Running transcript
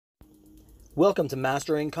Welcome to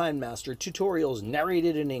Mastering Kinemaster tutorials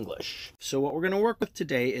narrated in English. So what we're going to work with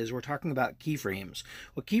today is we're talking about keyframes.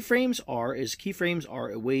 What keyframes are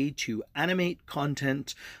a way to animate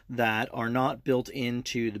content that are not built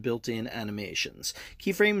into the built-in animations.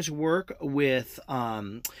 Keyframes work with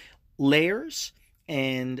layers,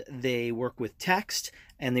 and they work with text,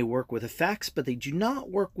 and they work with effects, but they do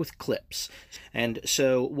not work with clips. And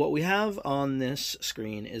so what we have on this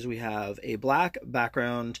screen is we have a black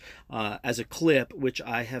background as a clip, which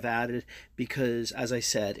I have added because, as I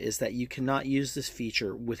said, is that you cannot use this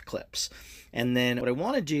feature with clips. And then what I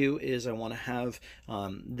want to do is I want to have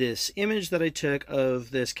this image that I took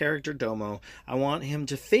of this character Domo. I want him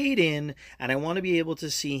to fade in, and I want to be able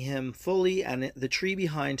to see him fully and the tree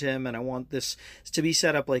behind him, and I want this to be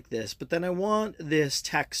set up like this. But then I want this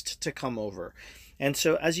text to come over. And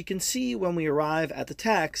so as you can see, when we arrive at the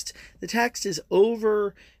text is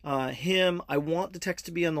over him. I want the text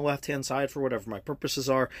to be on the left-hand side for whatever my purposes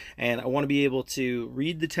are, and I want to be able to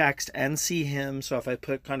read the text and see him. So if I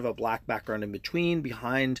put kind of a black background in between,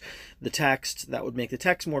 behind the text, that would make the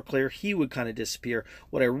text more clear. He would kind of disappear.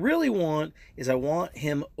 What I really want is I want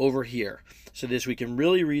him over here. So we can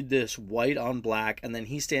really read this white on black, and then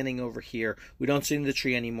he's standing over here. We don't see the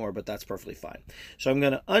tree anymore, but that's perfectly fine. So I'm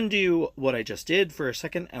going to undo what I just did for a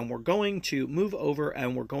second, and we're going to move over,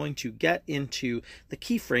 and we're going to get into the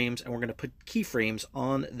keyframes, and we're going to put keyframes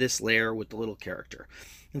on this layer with the little character.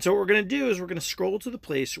 And so what we're going to do is we're going to scroll to the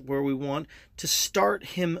place where we want to start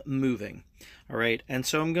him moving. All right, and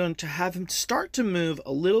so I'm going to have him start to move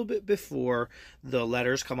a little bit before the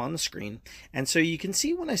letters come on the screen. And so you can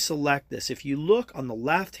see when I select this, if you look on the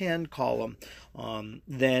left-hand column,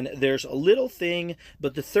 then there's a little thing,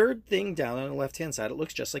 but the third thing down on the left-hand side, it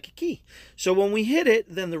looks just like a key. So when we hit it,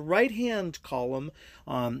 then the right-hand column,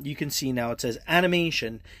 you can see now it says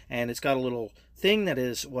animation, and it's got a little thing that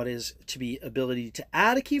is what is to be ability to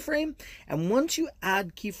add a keyframe. And once you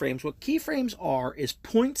add keyframes, what keyframes are is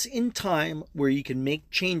points in time where you can make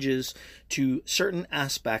changes to certain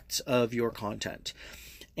aspects of your content.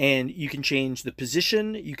 And you can change the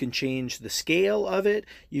position, you can change the scale of it,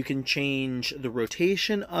 you can change the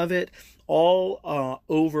rotation of it, all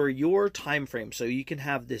over your time frame. So you can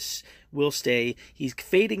have this will stay, he's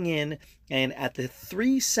fading in, and at the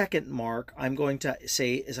 3-second mark, I'm going to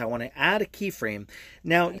say is I want to add a keyframe.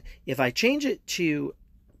 Now, if I change it to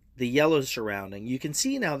the yellow surrounding, you can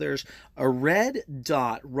see now there's a red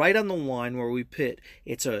dot right on the line where we put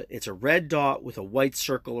it's a red dot with a white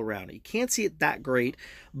circle around it. You can't see it that great,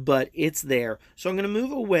 but it's there. So I'm going to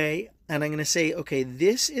move away, and I'm going to say, okay,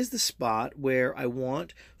 this is the spot where I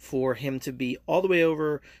want for him to be all the way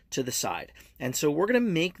over to the side. And so we're going to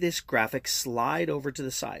make this graphic slide over to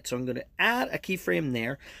the side. So I'm going to add a keyframe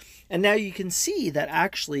there. And now you can see that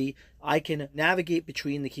actually I can navigate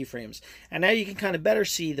between the keyframes. And now you can kind of better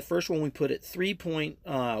see the first one we put at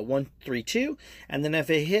 3.132. And then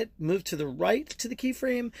if I hit move to the right to the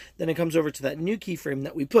keyframe, then it comes over to that new keyframe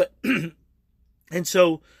that we put. And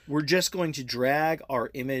so we're just going to drag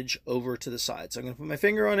our image over to the side. So I'm going to put my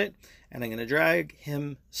finger on it, and I'm going to drag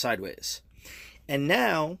him sideways. And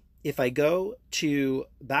now if I go to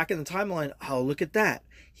back in the timeline, oh, look at that.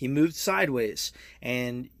 He moved sideways,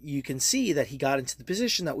 and you can see that he got into the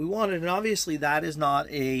position that we wanted. And obviously that is not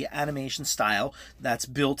a animation style that's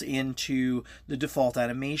built into the default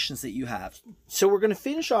animations that you have. So we're going to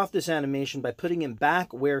finish off this animation by putting him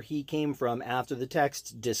back where he came from after the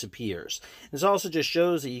text disappears. This also just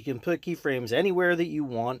shows that you can put keyframes anywhere that you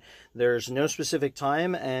want. There's no specific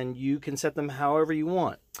time, and you can set them however you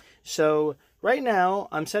want. So right now,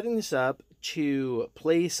 I'm setting this up to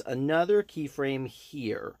place another keyframe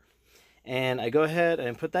here. And I go ahead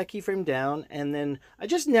and put that keyframe down, and then I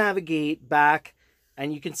just navigate back,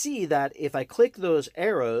 and you can see that if I click those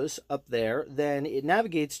arrows up there, then it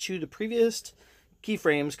navigates to the previous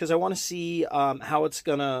keyframes because I want to see how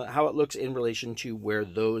it looks in relation to where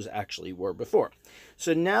those actually were before.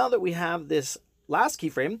 So now that we have this last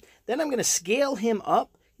keyframe, then I'm going to scale him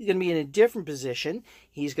up. He's going to be in a different position.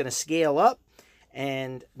 He's going to scale up.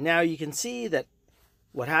 And now you can see that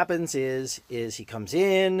what happens is he comes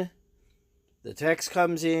in, the text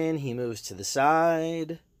comes in, he moves to the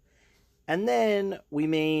side, and then we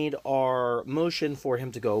made our motion for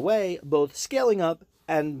him to go away, both scaling up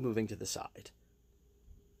and moving to the side.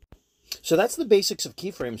 So that's the basics of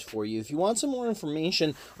keyframes for you. If you want some more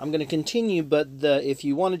information, I'm going to continue, but if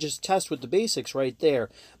you want to just test with the basics right there.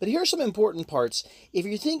 But here are some important parts. If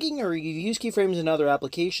you're thinking or you use keyframes in other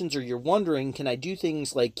applications, or you're wondering, can I do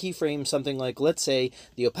things like keyframe something like, let's say,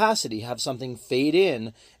 the opacity, have something fade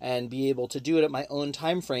in and be able to do it at my own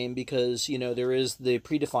time frame because, you know, there is the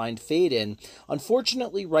predefined fade in.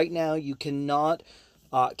 Unfortunately, right now, you cannot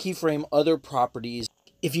keyframe other properties.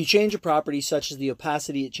 If you change a property such as the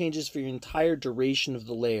opacity, it changes for your entire duration of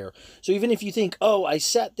the layer. So even if you think, oh, I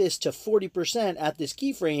set this to 40% at this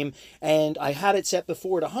keyframe and I had it set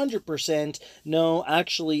before at 100%, no,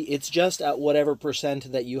 actually it's just at whatever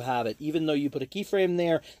percent that you have it. Even though you put a keyframe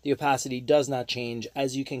there, the opacity does not change.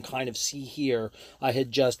 As you can kind of see here, I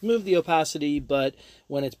had just moved the opacity, but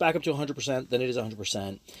when it's back up to 100%, then it is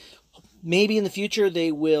 100%. Maybe in the future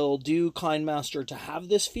they will do Kinemaster to have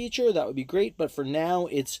this feature. That would be great. But for now,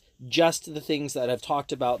 it's just the things that I've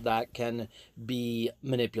talked about that can be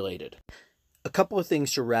manipulated. A couple of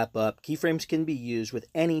things to wrap up. Keyframes can be used with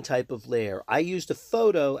any type of layer. I used a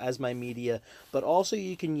photo as my media, but also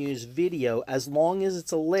you can use video. As long as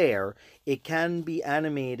it's a layer, it can be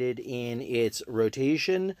animated in its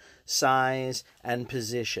rotation, size, and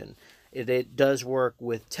position. It does work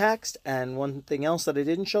with text, and one thing else that I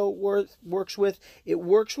didn't show it works with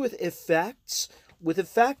effects. With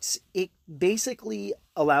effects, it basically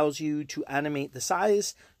allows you to animate the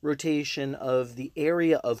size, rotation of the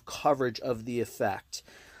area of coverage of the effect.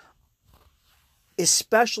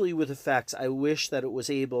 Especially with effects, I wish that it was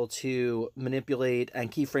able to manipulate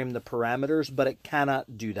and keyframe the parameters, but it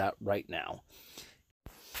cannot do that right now.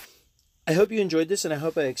 I hope you enjoyed this, and I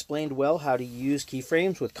hope I explained well how to use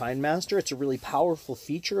keyframes with Kinemaster. It's a really powerful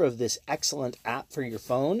feature of this excellent app for your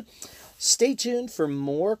phone. Stay tuned for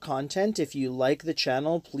more content. If you like the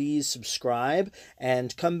channel, please subscribe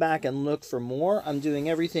and come back and look for more. I'm doing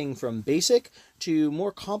everything from basic to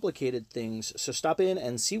more complicated things. So stop in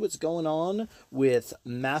and see what's going on with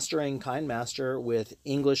mastering Kinemaster with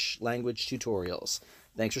English language tutorials.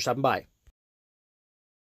 Thanks for stopping by.